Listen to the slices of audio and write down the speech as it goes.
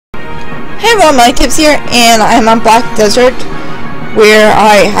Hey everyone, Mellythibs here, and I'm on Black Desert, where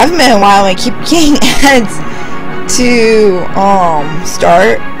I haven't been in a while. I keep getting ads to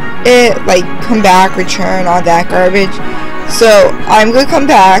start it, like come back, return, all that garbage. So I'm gonna come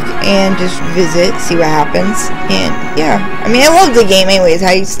back and just visit, see what happens, and yeah. I mean, I love the game anyways.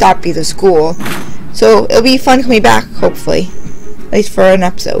 I stopped being the school, so it'll be fun coming back, hopefully, at least for an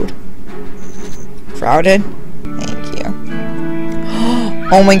episode. Crowded. Thank you.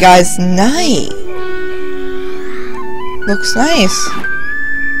 Oh my god, it's night. Looks nice.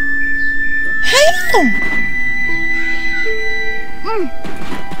 Hi.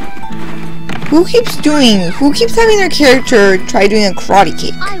 Who keeps having their character try doing a karate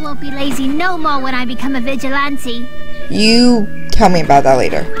kick? I won't be lazy no more when I become a vigilante. You tell me about that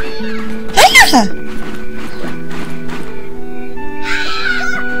later. Hiya!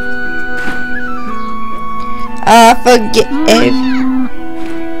 Forget it.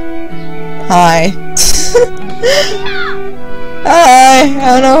 Hi. Hi. I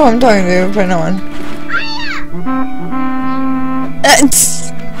don't know who I'm talking to, but no one.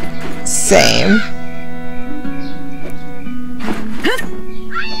 Same.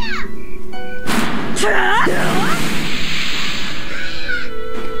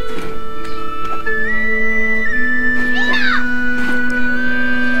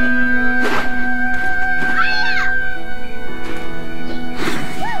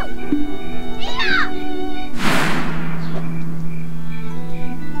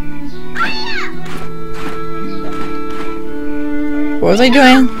 What was I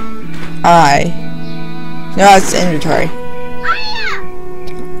doing? No, it's inventory.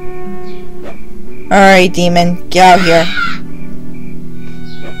 Alright, demon, get out here.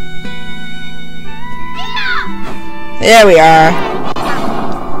 There we are.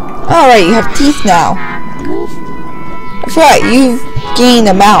 Alright, you have teeth now. That's right, you've gained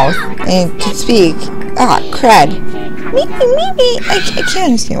a mouth and can speak. Ah, crud. Maybe, I can't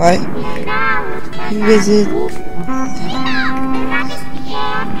understand what. Visit.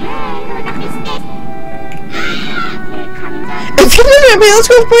 Let's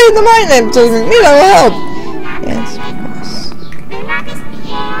go play in the mine then, so you need our help. Yes,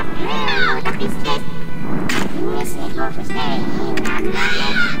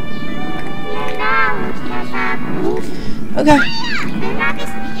 okay.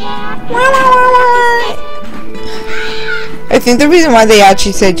 I think the reason why they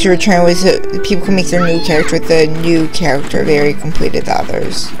actually said to return was that people can make their new character with the new character very completed the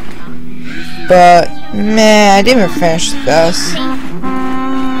others. But, man, I didn't even finish this.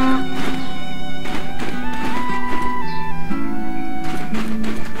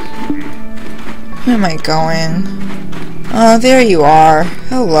 Where am I going? Oh, there you are.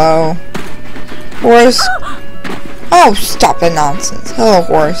 Hello. Horse. Oh, stop the nonsense. Hello,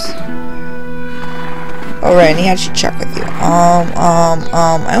 horse. Alright, I need to check with you.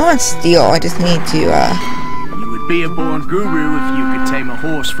 I want to steal. I just need to, You would be a born guru if you could tame a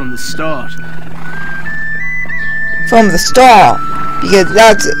horse from the start. From the start. Because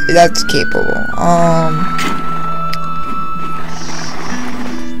that's capable.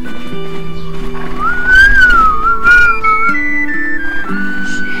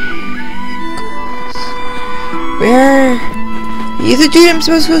 Where? Are you the dude I'm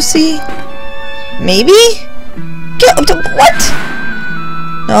supposed to go see? Maybe? Get what?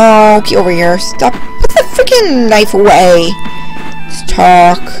 No, get over here. Stop. Put the freaking knife away. Let's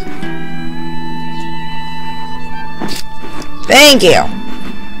talk. Thank you.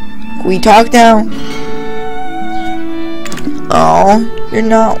 Can we talk now? Oh, you're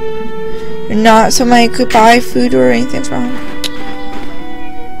not somebody could buy food or anything from.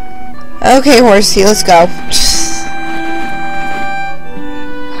 Okay, horsey, let's go.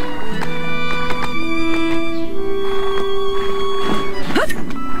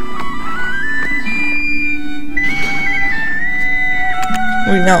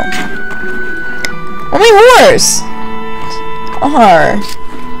 Wait, no. Oh, my horse!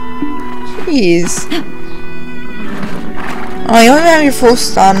 Jeez. Oh, you don't even have your full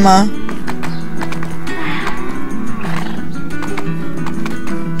stamina.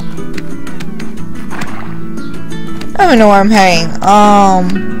 I don't know where I'm heading.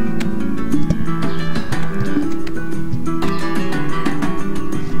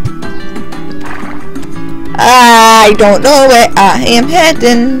 I don't know where I am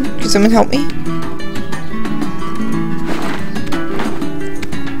heading. Can someone help me?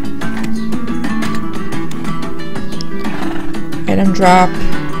 Item drop.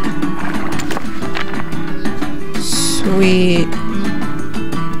 Sweet.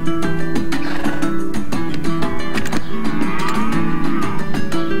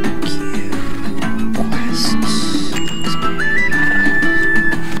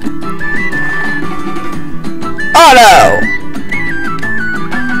 auto!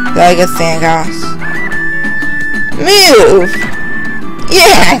 Like a sandgrass. Move!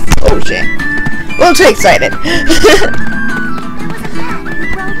 Yes! Oh shit. A little too excited.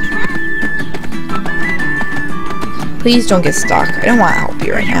 Please don't get stuck. I don't want to help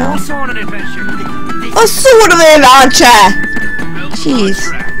you right now. Also on an adventure. A sword of an archer! Jeez.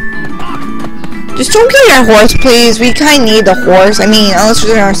 Just don't kill your horse, please. We kind of need the horse. I mean, unless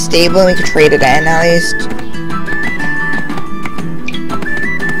we're in our stable, we could trade it in at least.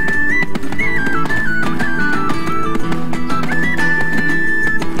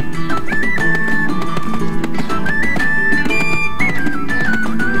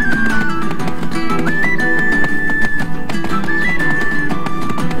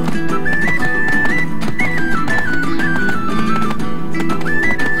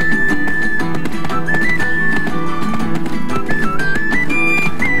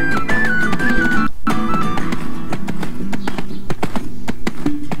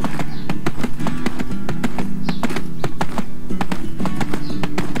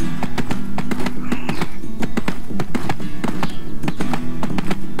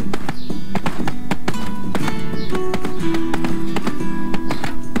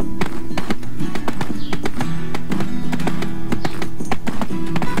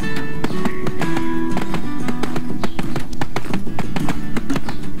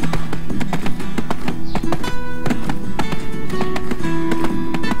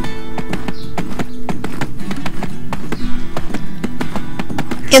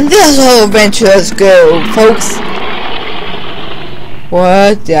 In this whole adventure, let's go, folks.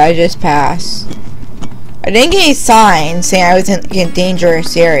 What did I just pass? I didn't get any signs saying I was in a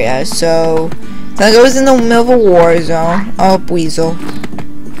dangerous area, so it's like I was in the middle of a war zone. Oh, weasel.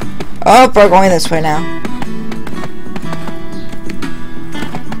 Oh, we're going this way now.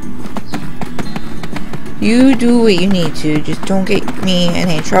 You do what you need to. Just don't get me in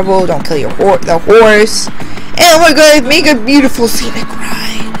any trouble. Don't kill your the horse. And we're gonna make a beautiful scenic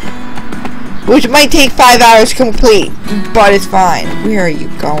ride, which might take 5 hours to complete, but it's fine. Where are you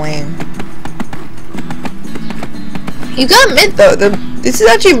going? You gotta admit though, this is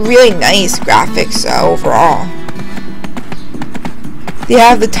actually really nice graphics overall. They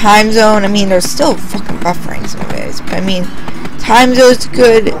have the time zone. I mean, there's still fucking buffering some ways, but I mean, time zone's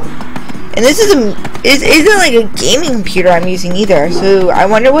good. And this isn't like a gaming computer I'm using either, so I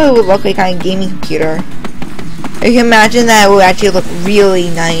wonder what it would look like on a gaming computer. I can imagine that it would actually look really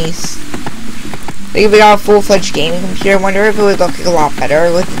nice. Like if we got a full-fledged gaming computer, I wonder if it would look like a lot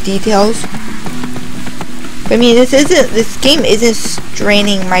better with the details. But I mean, this game isn't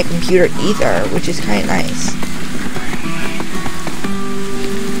straining my computer either, which is kind of nice.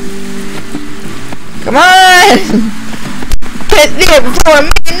 Come on! Get there before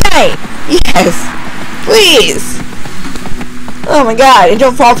midnight! Yes! Please! Oh my god, and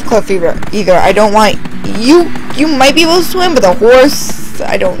don't fall off the cliff either. I don't want you might be able to swim, but the horse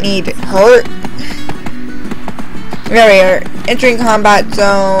I don't need hurt. There we are. Entering combat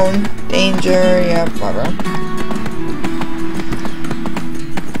zone. Danger, yeah, whatever.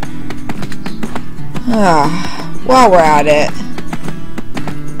 While we're at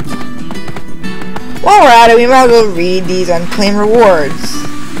it, we might as well read these and claim rewards.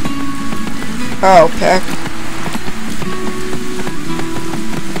 Oh, pick.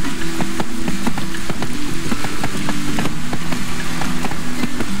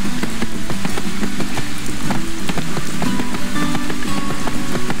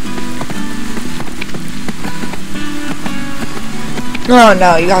 Oh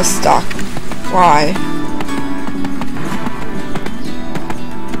no, you got stuck. Why?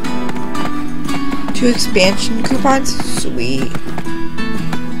 2 expansion coupons? Sweet.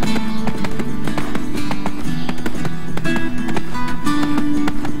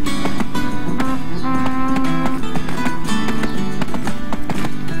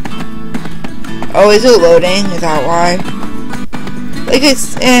 Oh, is it loading? Is that why? Like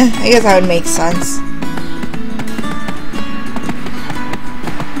it's, I guess that would make sense.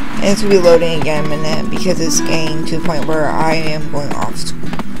 And it's going to be loading again in a minute because it's getting to the point where I am going off screen.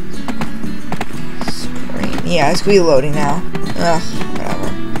 Yeah, it's going to be loading now. Ugh, whatever.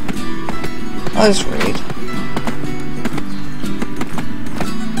 I'll just read.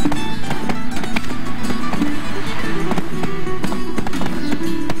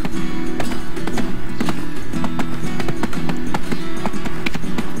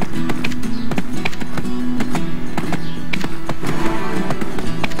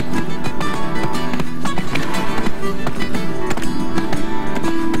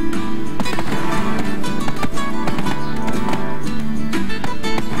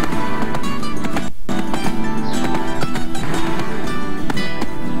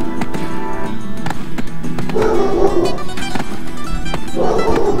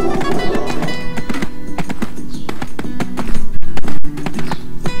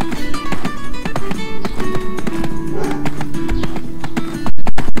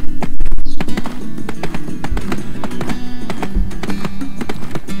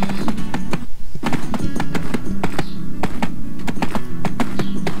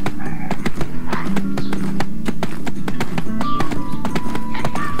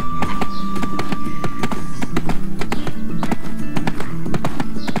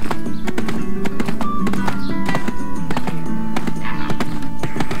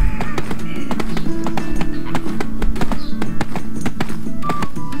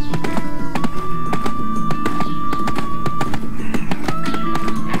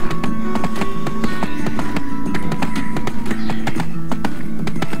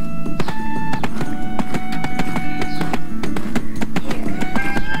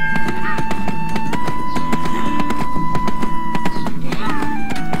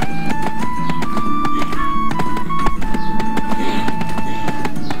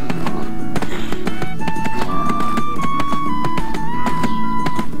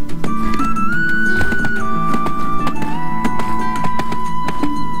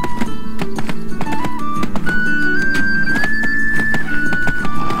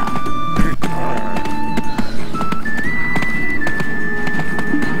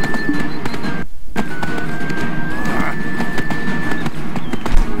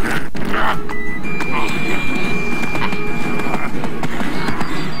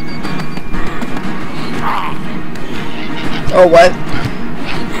 Oh, what?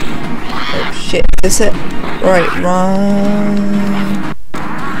 Oh, shit. Is it? Right, run.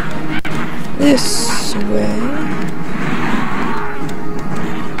 This way.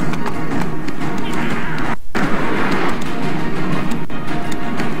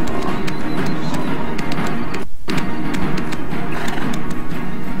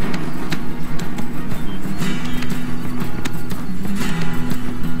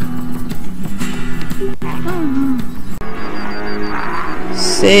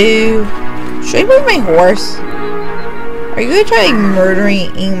 So, should I move my horse? Are you gonna try like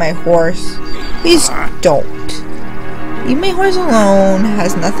murdering my horse? Please don't. Leave my horse alone. It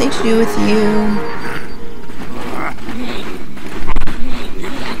has nothing to do with you.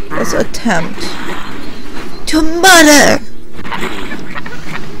 Let's attempt to murder.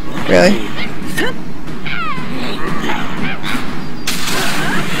 Really?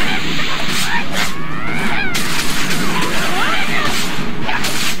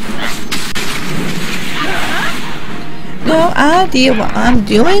 No idea what I'm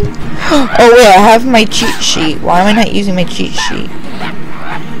doing. Oh wait, I have my cheat sheet. Why am I not using my cheat sheet?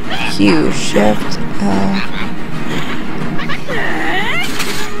 Q, shift, L.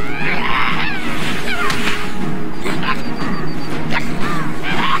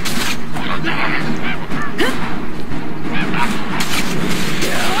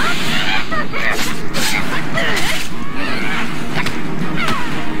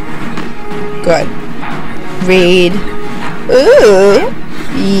 Good. Raid. Ooh.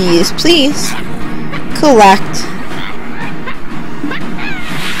 Yes, please. Collect.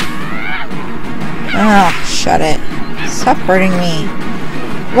 Ah, shut it. Stop hurting me.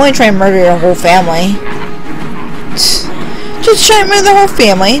 I'm only trying to murder your whole family. Just try to murder the whole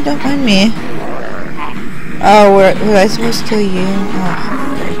family. Don't mind me. Oh, was I supposed to kill you?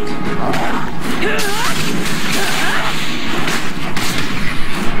 Oh, freak.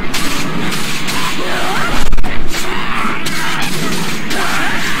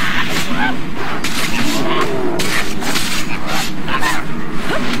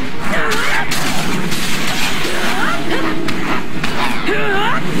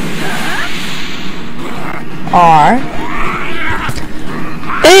 R.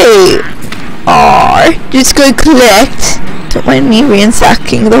 A. R. Just go collect. Don't mind me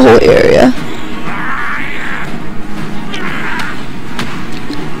ransacking the whole area.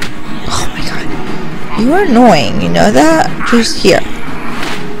 Oh my god. You are annoying, you know that? Just here.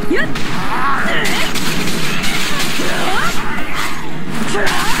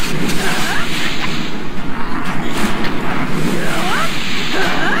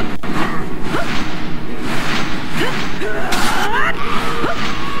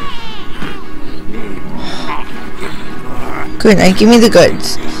 Good, now give me the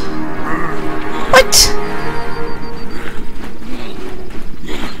goods. What?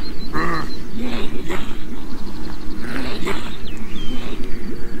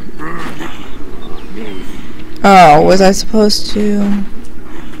 Oh, was I supposed to?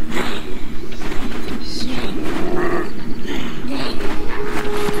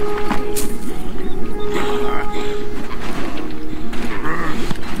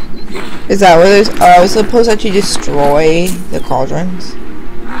 Is that where there's... Oh, I was supposed to actually destroy the cauldrons.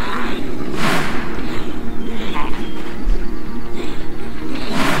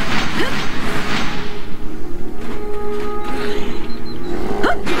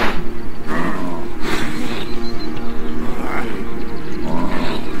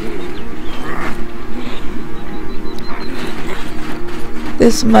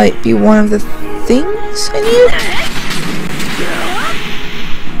 This might be one of the things I need.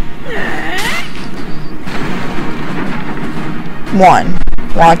 One.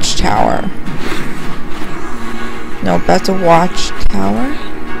 Watchtower. Nope, that's a watchtower.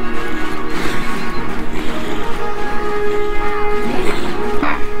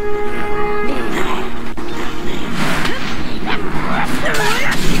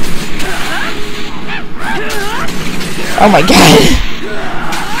 Oh my god.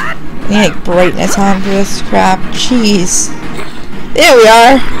 I need like brightness on for this crap. Jeez. There we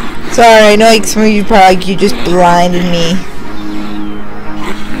are. Sorry, I know like some of you probably like, you just blinded me.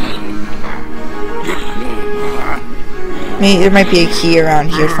 Maybe there might be a key around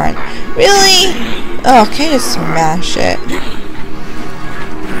here to find. Really? Oh, can I just smash it?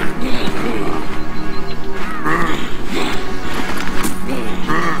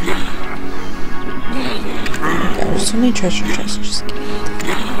 God, there's so many treasure chests. Just give me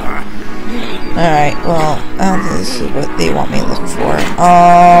that. Alright, well, I don't think this is what they want me to look for.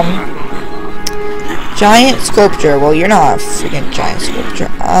 Giant sculpture. Well, you're not a freaking giant sculpture.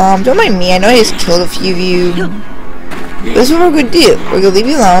 Don't mind me. I know I just killed a few of you. This is what we're gonna do. We're gonna leave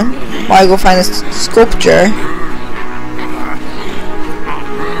you alone while I go find this sculpture.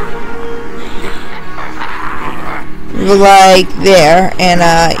 Like there, and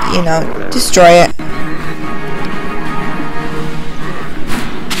you know, destroy it.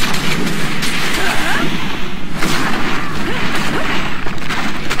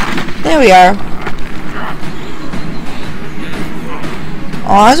 There we are.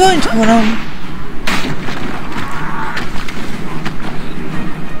 Oh, I was only totem.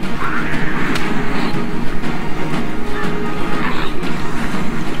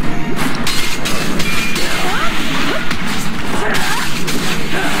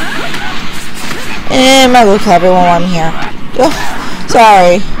 And my little clever while I'm here. Oh,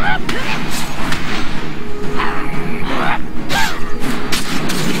 sorry.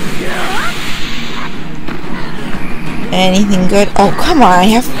 Anything good? Oh, come on. I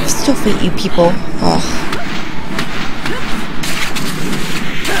have to still fight you people. Ugh.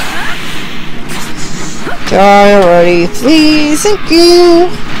 Die already, please. Thank you.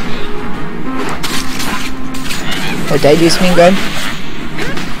 Oh, did I do something good?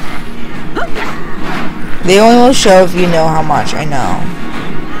 They only will show if you know how much. I know.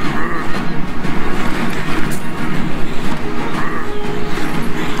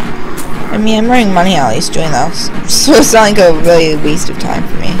 I mean, I'm earning money at least doing those. So it's not like a really waste of time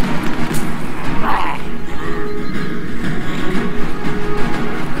for me.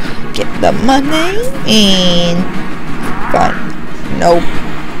 Get the money and fun. Nope.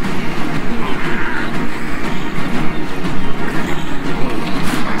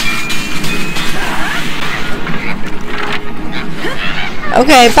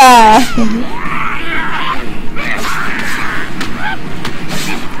 Okay, bye.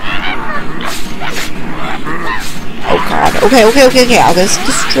 Oh god. Okay. I'll just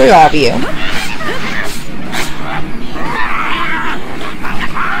destroy all of you.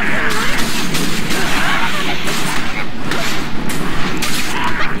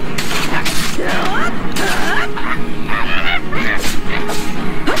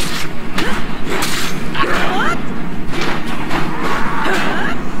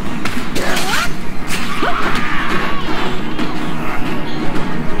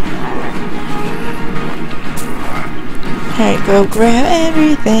 Alright, go grab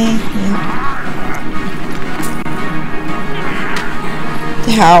everything.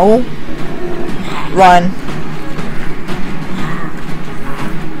 How? Run.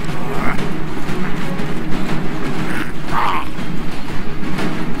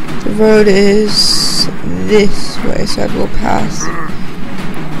 The road is this way, so I will pass.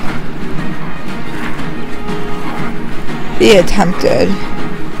 Be attempted.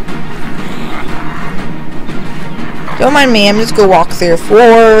 Don't mind me, I'm just gonna walk through your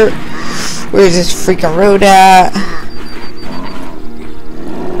fort. Where's this freaking road at?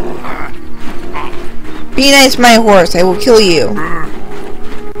 Be nice, my horse, I will kill you.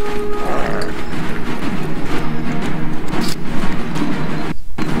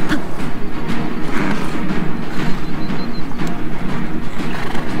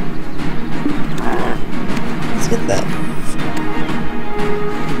 Let's get that.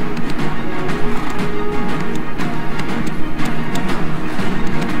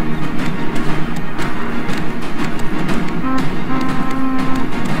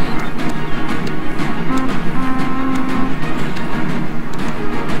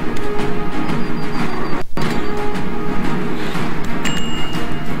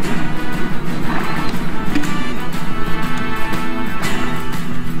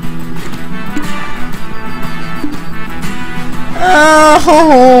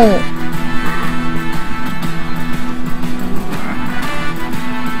 Oh!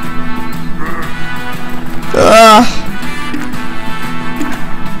 Ugh.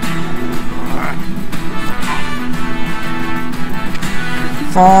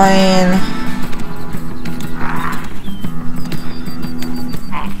 Fine.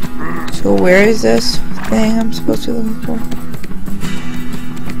 So where is this thing I'm supposed to be looking for?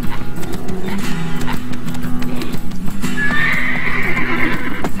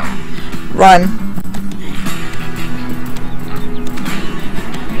 Run.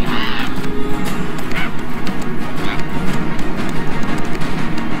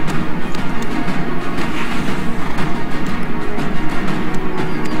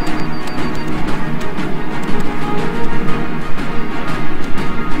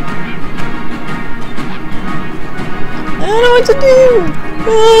 I don't know what to do.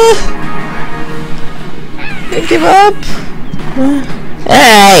 I give up.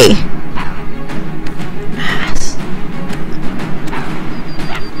 Hey.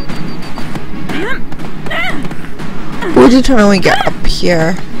 We'll determine when we get up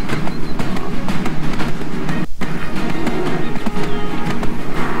here.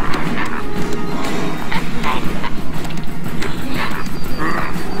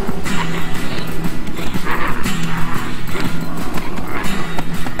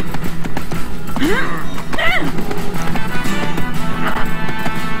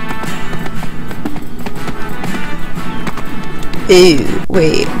 Ew,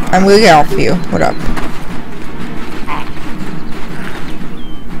 wait, I'm gonna get off you. What up?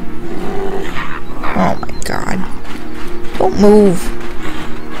 Oh my god. Don't move.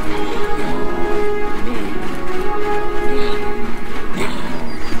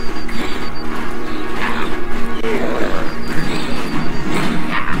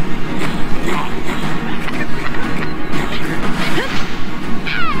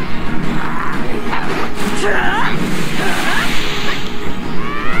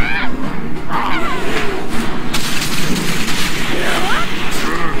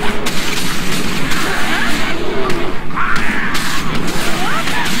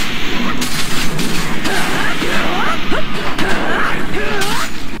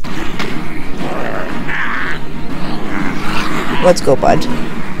 Let's go, bud.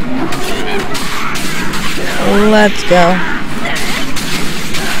 Let's go.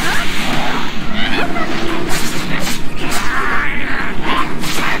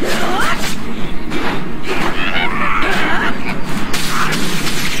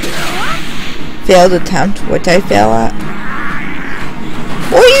 Failed attempt. What did I fail at?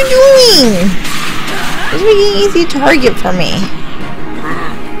 What are you doing? This is making an easy target for me.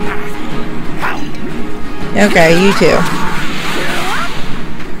 Okay, you too.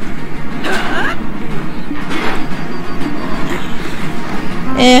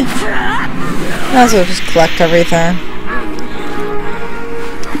 Might as well just collect everything.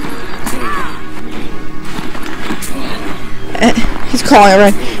 He's calling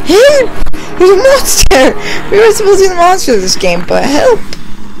everyone. Help! There's a monster! We were supposed to be the monster of this game, but help!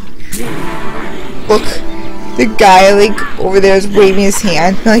 Look, the guy like over there is waving his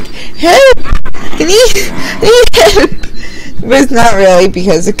hand, like, help! I need help! But it's not really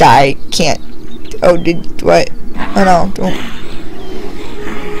because the guy can't. Oh, did what? Oh no, don't.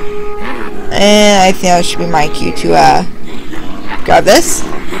 And I think that should be my cue to grab this.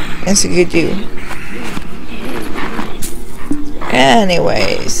 And so you do.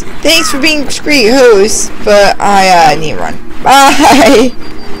 Anyways, thanks for being a great host, but I need to run. Bye.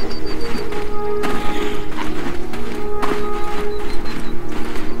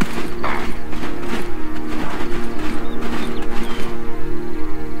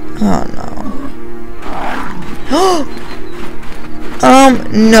 Oh no.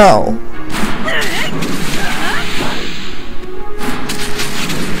 No.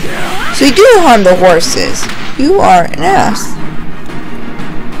 So you do harm the horses. You are an ass.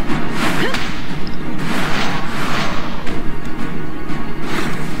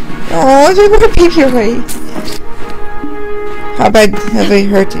 Oh, I just want to peep your face. How bad have I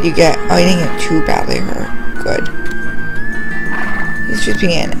hurt did you get? Oh, you didn't get too badly hurt. Good. He's just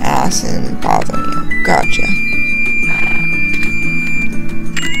being an ass and bothering you. Gotcha.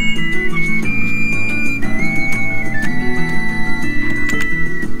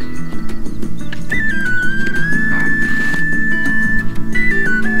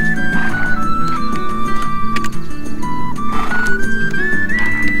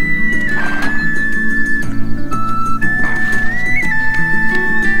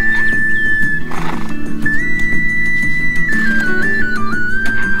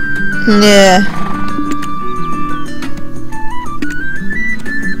 Yeah.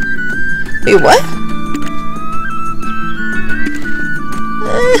 Wait, what?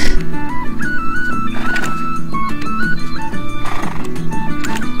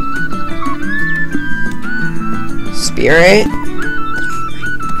 Spirit.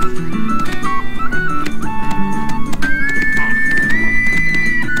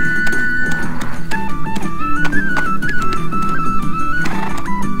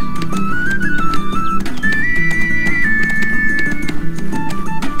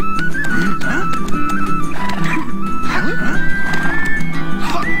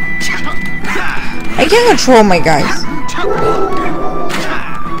 I can't control my guys.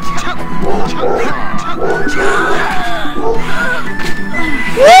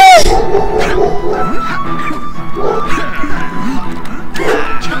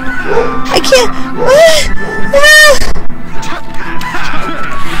 I can't.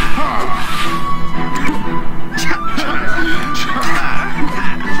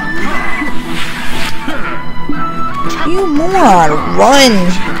 You moron, run.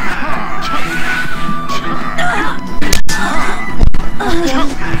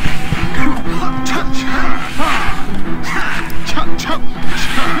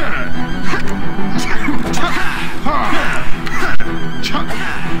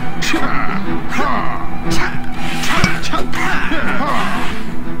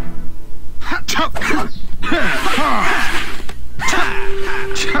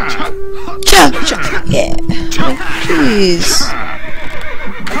 Yeah. Jeez.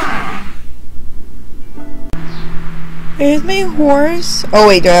 There's my horse. Oh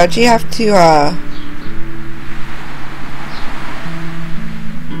wait, do I actually have to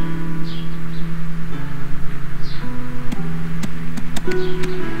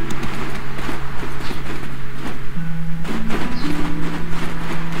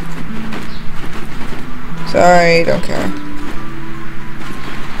Sorry, don't care.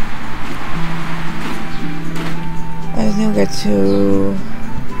 I think I get to...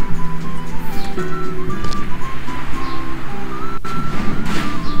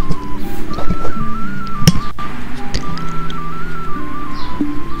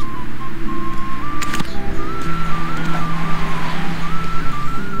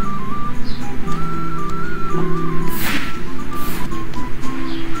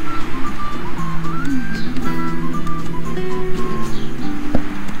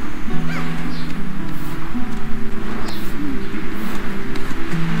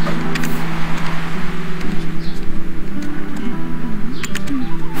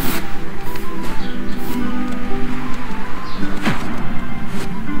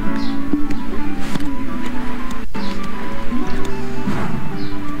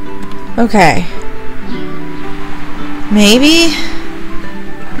 Okay. Maybe?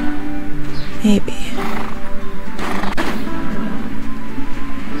 Maybe.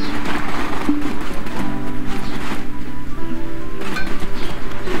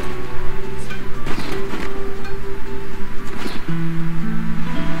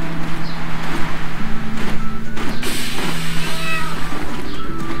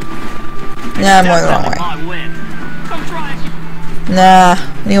 Nah, I'm going the wrong way. Nah,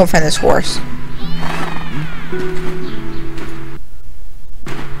 I need to go find this horse.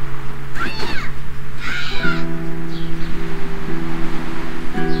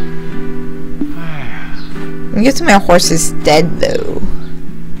 I'm guessing my horse is dead though.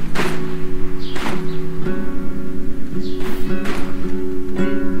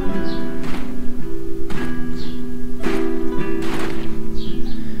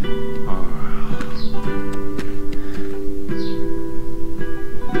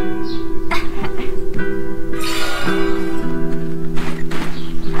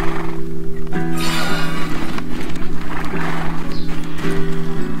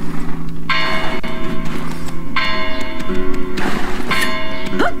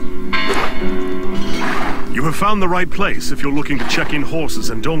 Found the right place if you're looking to check in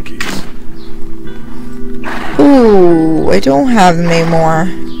horses and donkeys. Ooh, I don't have them anymore.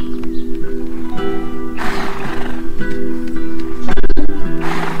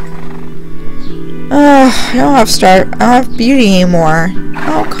 I don't have beauty anymore.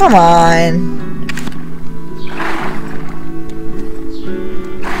 Oh, come on.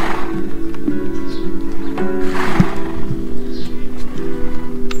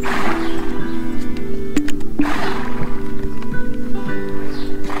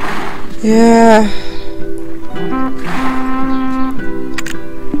 Yeah.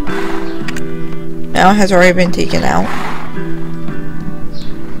 Mount has already been taken out.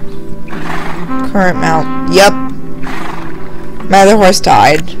 Current mount. Yep. My other horse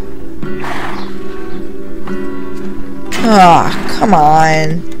died. Ah, come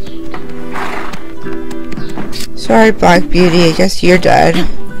on. Sorry, Black Beauty. I guess you're dead.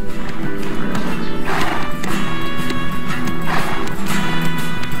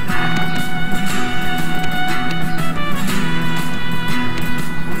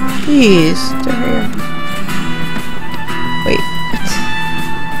 Jeez, they're here. Wait,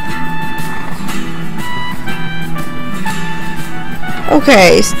 what?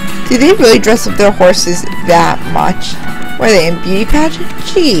 Okay, do they really dress up their horses that much? Were they in beauty pageant?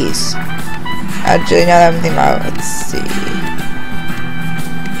 Jeez. Actually, now that I'm thinking about it, let's see.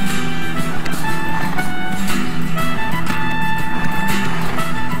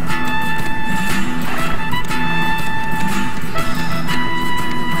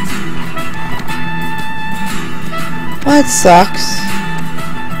 That sucks.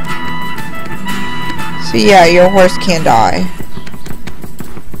 So yeah, your horse can die.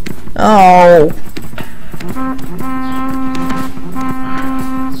 Oh.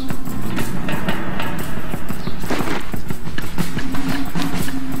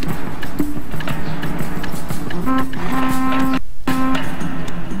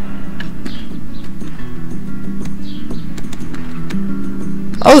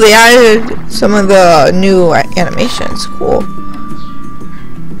 Oh, they added some of the new animations. Cool.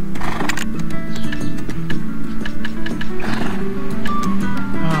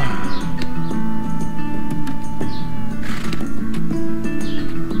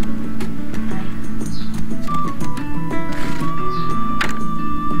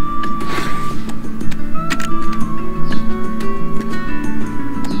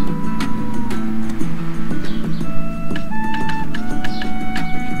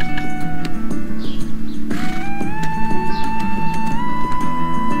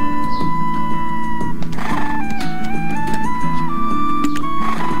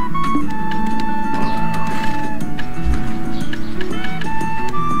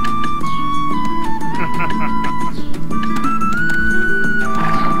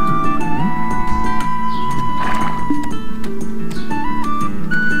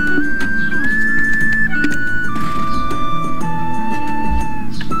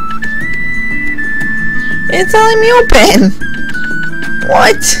 It's letting me open.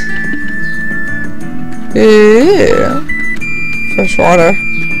 What? Ew. Fresh water.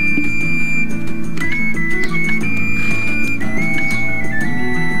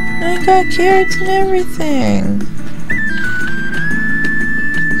 I got carrots and everything.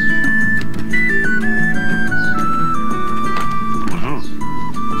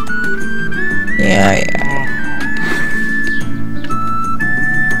 Yeah.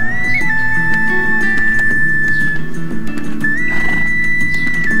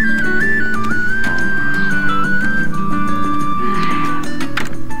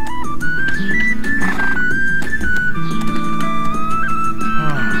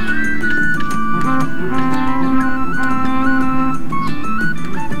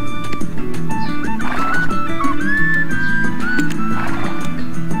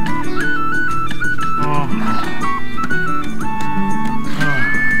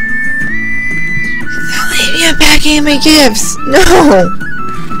 Packing my gifts. No.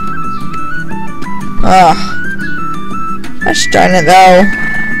 That's darn it though.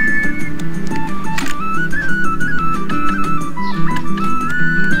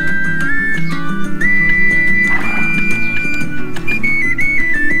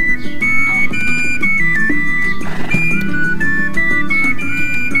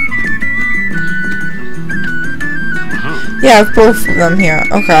 Yeah, I have both of them here.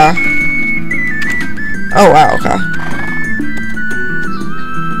 Okay. Oh wow, okay.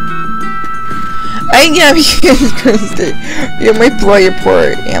 I ain't gonna be because you might blow your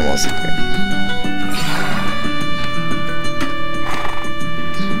poor animals.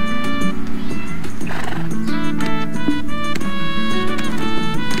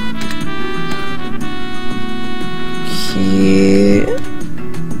 Cute.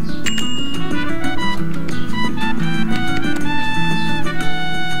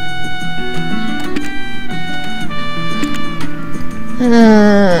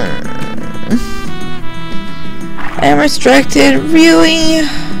 I'm restricted, really?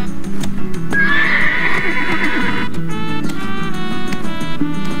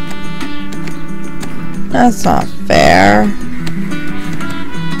 That's not fair.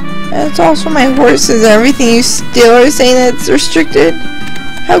 That's also my horses. Everything you still are saying that it's restricted?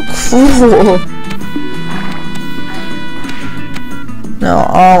 How cruel. No,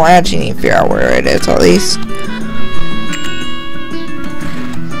 I'll actually need to figure out where it is at least.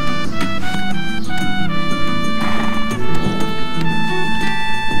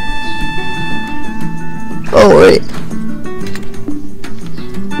 Oh wait.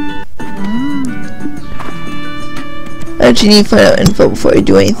 I actually need to find out info before I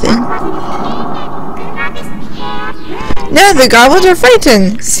do anything. No, the goblins are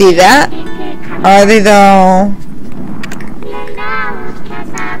frightened. See that? Are they though?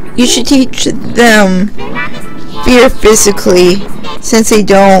 You should teach them fear physically, since they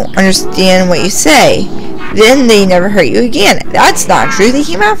don't understand what you say. Then they never hurt you again. That's not true. They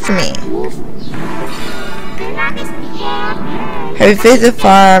came after me. Have you visited the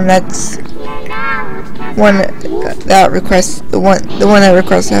farm? That's one that requests the one that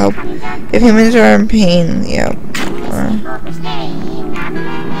requests help. If humans are in pain, yep.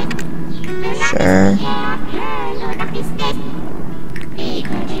 Sure.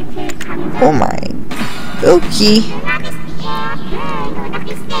 Oh my. Okay.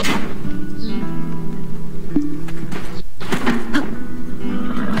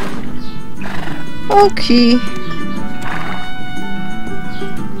 Okay.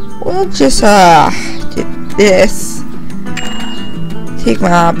 We'll just get this. Take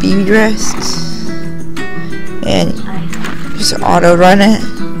my baby dress and just auto run it.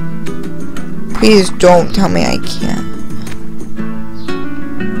 Please don't tell me I can't.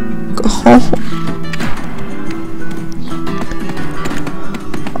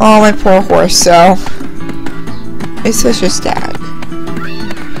 Oh, my poor horse, so it's such a stag.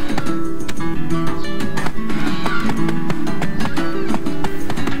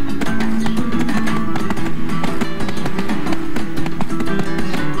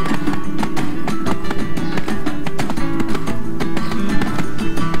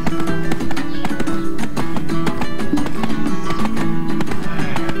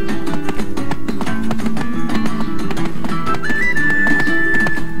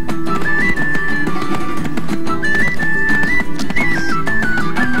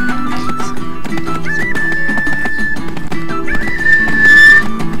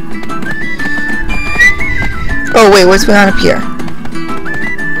 Oh wait, what's going on up here?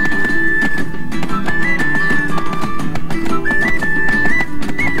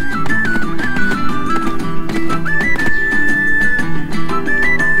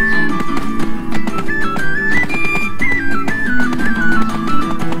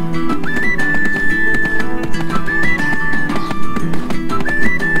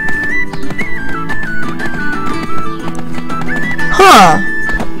 Huh.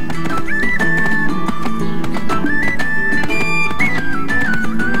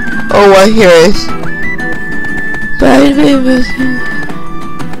 Oh, what here is?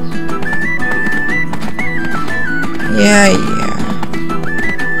 Yeah.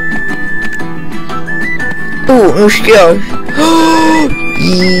 Oh, new skills.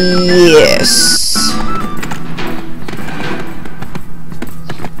 Yes.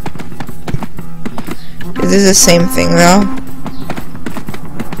 Is this the same thing though?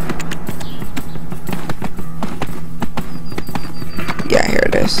 Yeah, here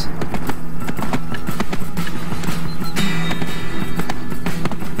it is.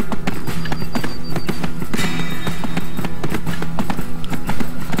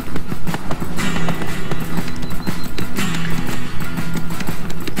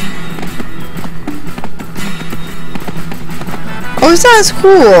 Oh, sounds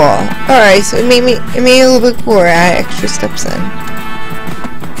cool. Alright, so it made it a little bit cooler. I had extra steps in.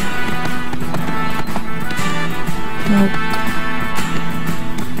 Nope.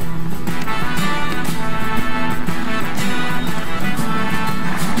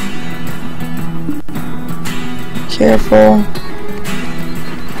 Careful.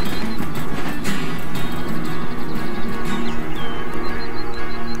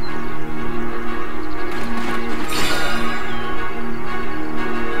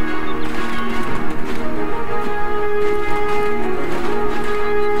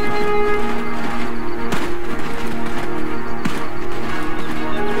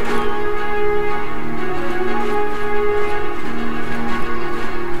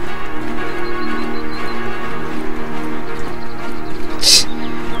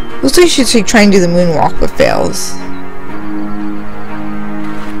 Looks like you should try and do the moonwalk, but fails.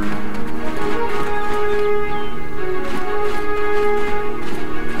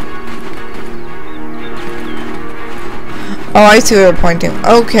 Oh, I see where they're pointing.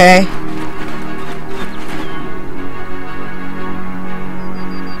 Okay.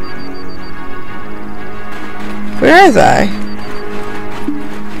 Where are they?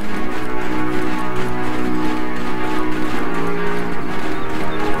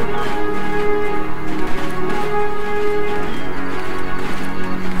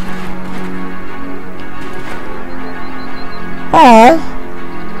 Oh,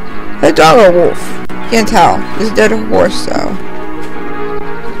 a dog or wolf? Can't tell. It's a dead horse, though.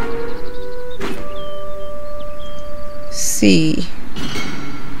 See.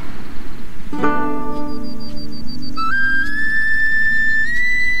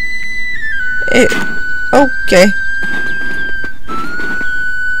 Okay.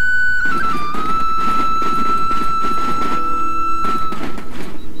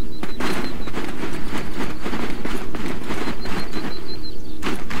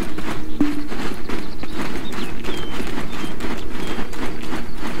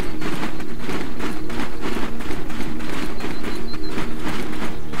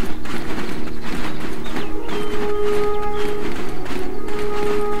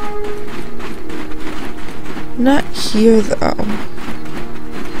 Not here, though.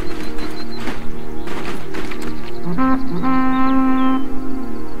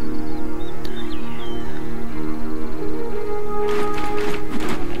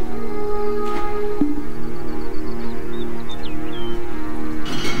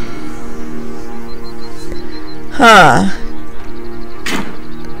 Huh.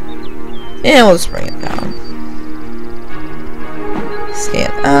 And we'll just bring it down.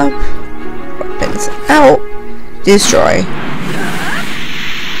 Stand up. Weapons out. Destroy.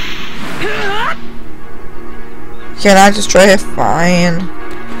 Can I destroy it? Fine.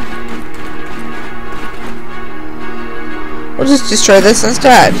 We'll just destroy this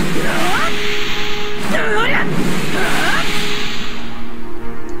instead.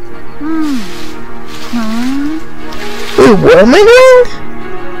 Wait, what am I doing?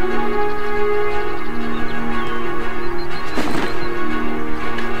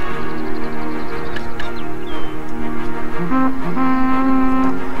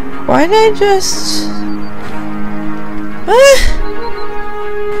 Why did I just...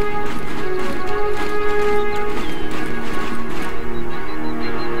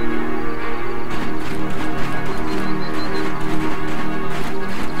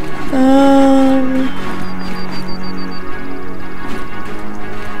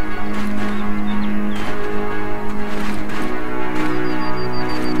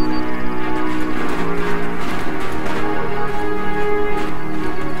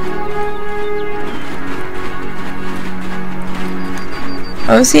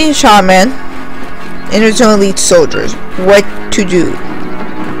 I'm seeing shaman and there's no elite soldiers. What to do?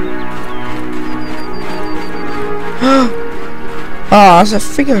 Oh, it's a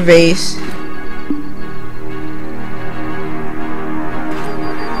freaking vase.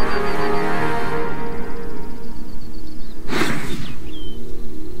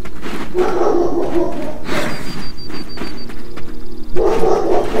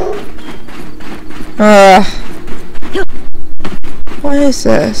 What is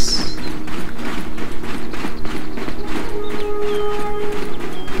this?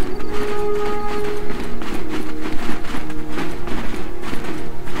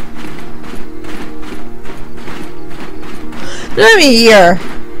 Let me hear.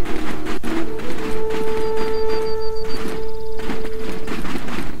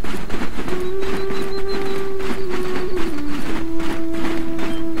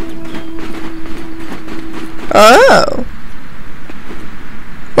 Oh.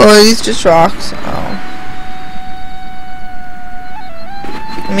 Oh, these just rocks. Oh.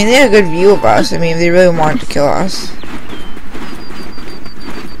 I mean, they had a good view of us. I mean, if they really wanted to kill us.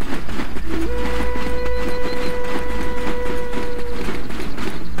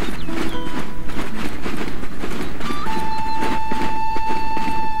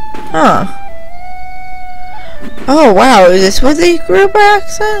 Huh. Oh, wow. Is this what they grew by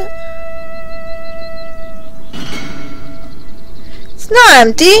accent? It's not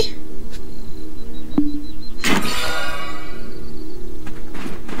empty.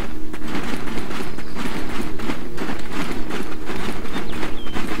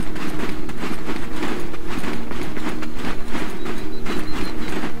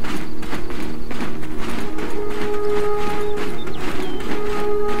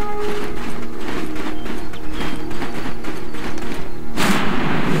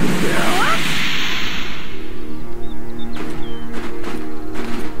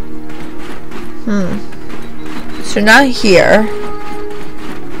 So not here.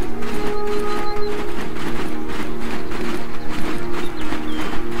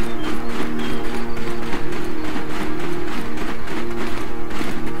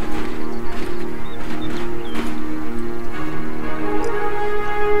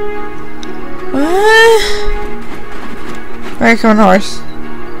 Alright, come on, horse.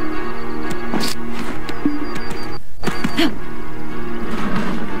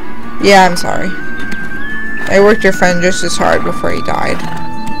 Yeah, I'm sorry. I worked your friend just as hard before he died.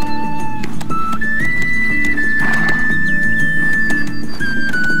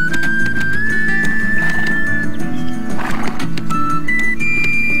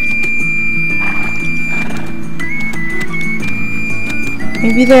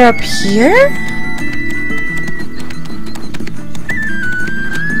 Maybe they're up here?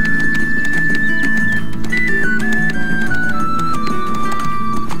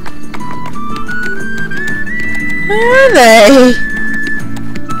 Where are they?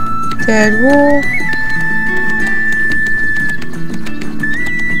 Dead wolf.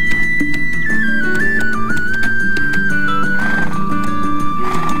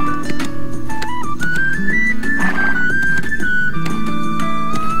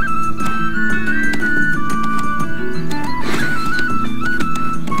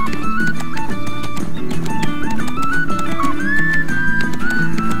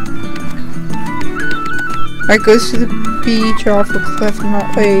 That goes to the beach or off a cliff, I'm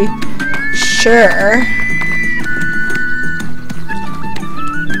not really sure.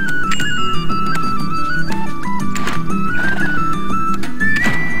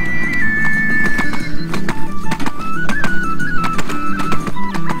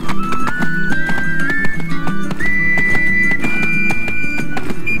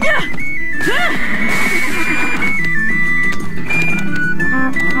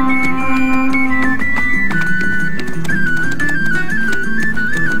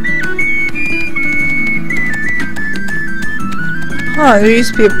 Huh, there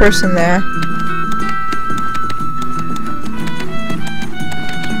used to be a person there.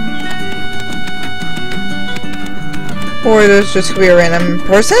 Or there's just gonna be a random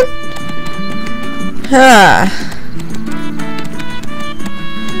person? Huh.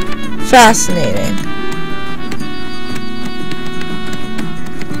 Fascinating.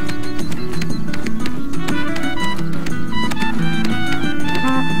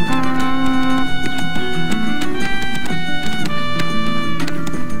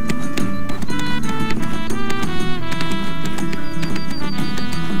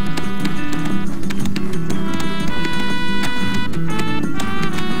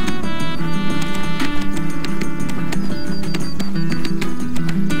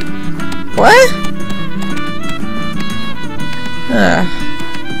 What?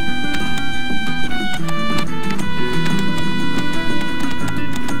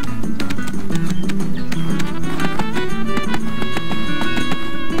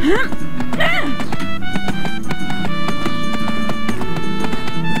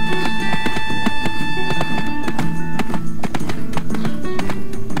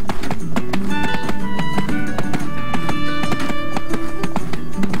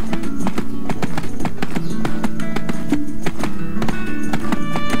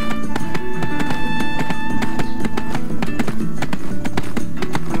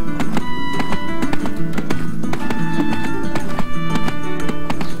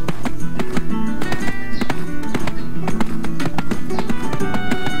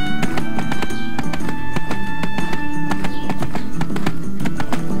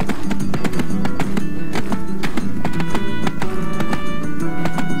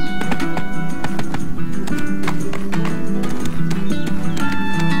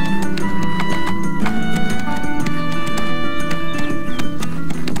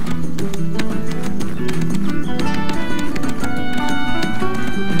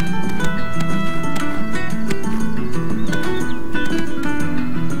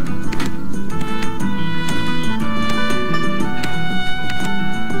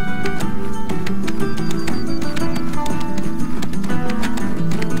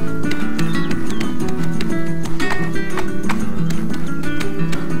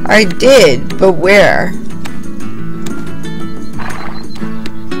 I did, but where?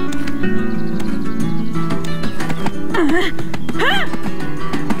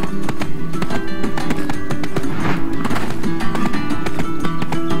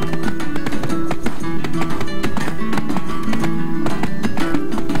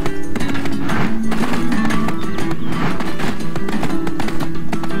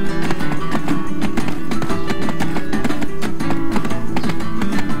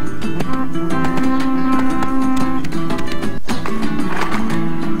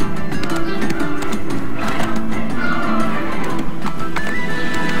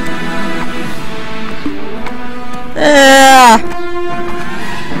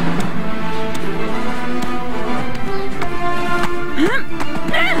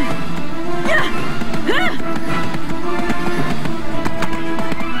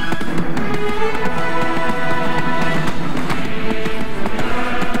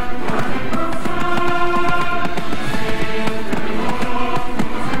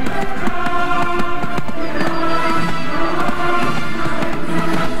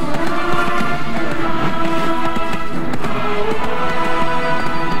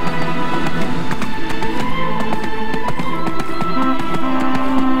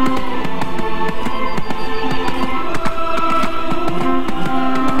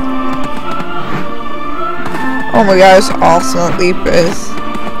 Oh my gosh, awesome leapers.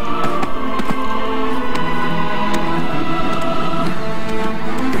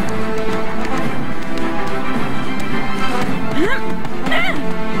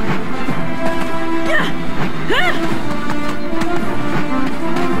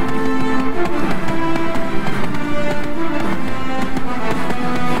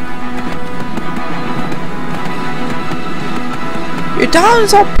 Your town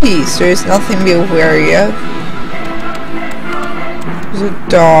is all peace, there is nothing to be wary of. There's a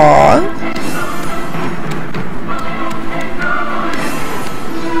dog.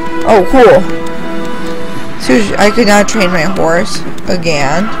 Oh, cool. So I could now train my horse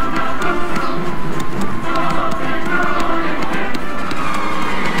again.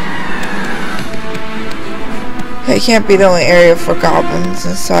 It can't be the only area for goblins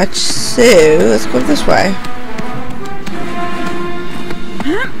and such, so let's go this way.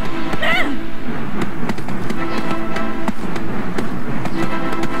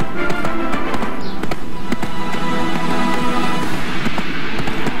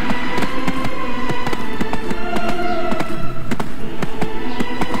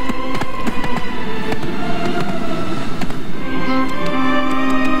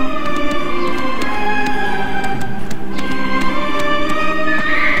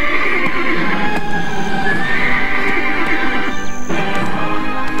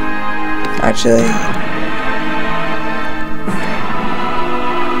 actually.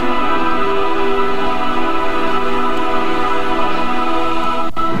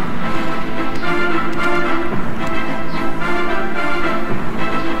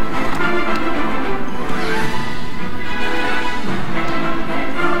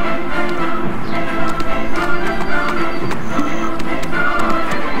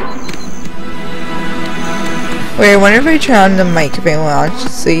 Wait, I wonder if I turn on the mic if anyone wants to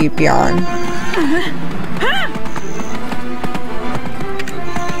sleep on.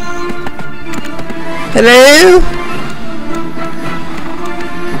 Hello?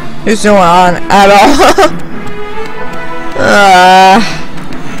 There's no one on at all.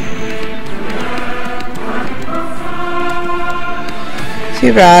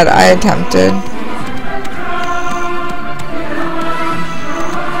 Too bad, I attempted.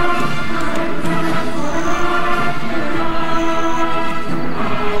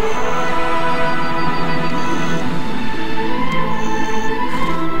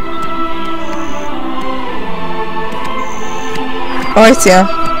 Oh, I see him.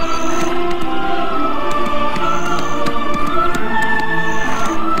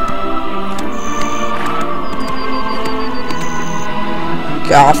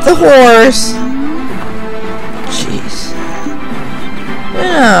 Get off the horse. Jeez.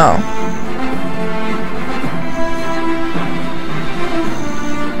 No.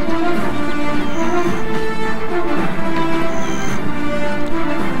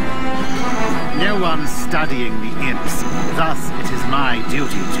 No one's studying the imps, thus it is my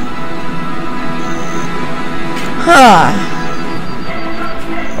duty to. Huh.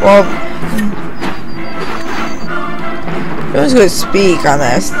 Well, no one's going to speak on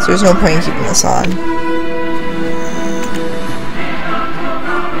this. There's no point in keeping this on.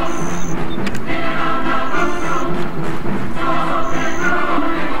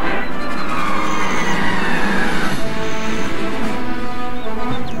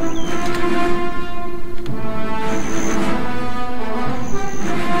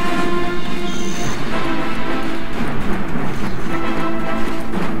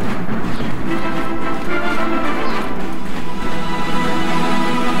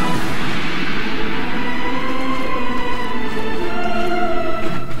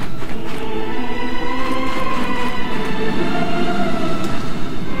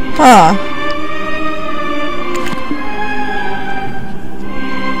 Huh.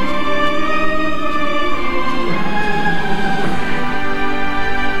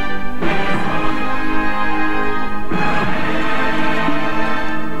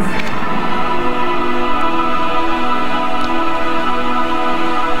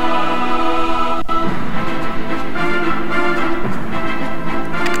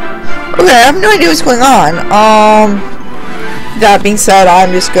 Okay, I have no idea what's going on. That being said, I'm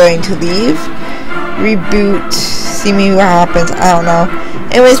just going to leave, reboot, see me what happens, I don't know.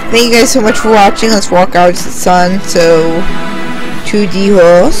 Anyways, thank you guys so much for watching. Let's walk out to the sun. So, 2D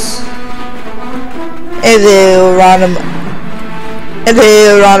horse. Hello, random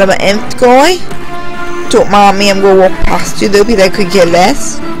imp guy. Don't mind me, I'm gonna walk past you though, because I could get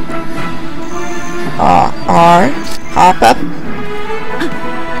less. R, hop up.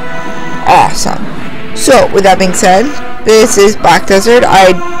 Awesome. So, with that being said, this is Black Desert.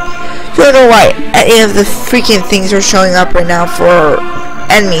 I don't know why any of the freaking things are showing up right now for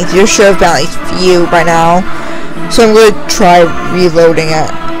enemies. You should have been like few by now. So I'm going to try reloading it.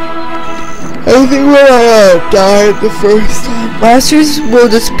 I think we're gonna die the first time. Monsters will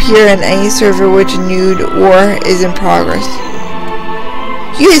disappear in any server which a nude war is in progress.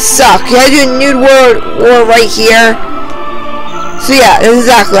 You guys suck. You gotta do a nude war right here. So yeah, that's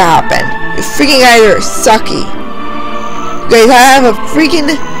exactly what happened. You freaking guys are sucky. Guys, I have a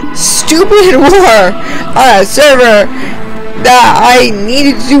freaking stupid war on a server that I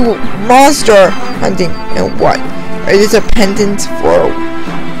needed to do monster hunting and what? Is this a pendant for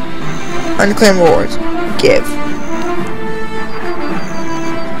unclaimed rewards? Give.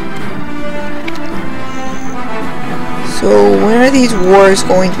 So when are these wars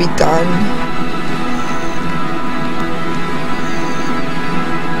going to be done?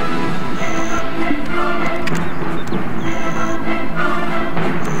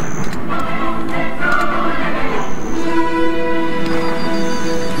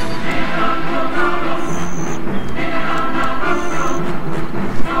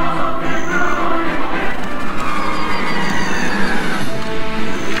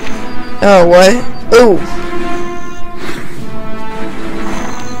 Oh, what? Oh!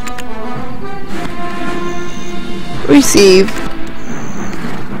 Receive.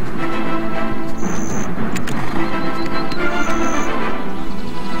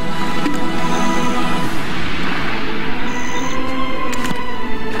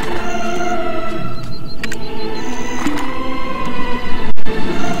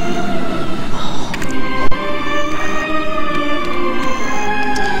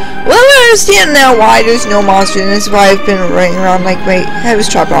 understand now why there's no monster, and this is why I've been running around like my head was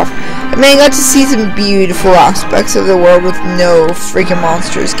chopped off. I mean, I got to see some beautiful aspects of the world with no freaking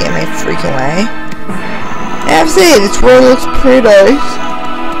monsters getting my freaking way. I have to say, this world looks pretty nice.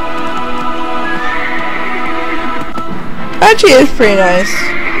 Actually, it's pretty nice.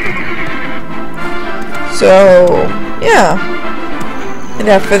 So, yeah.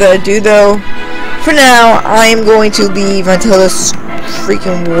 Without further ado, though, for now, I'm going to leave until this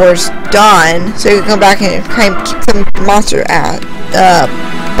freaking war's done, so you can come back and kind of kick some monster out. Yeah.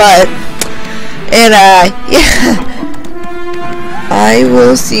 I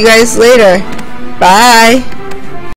will see you guys later. Bye.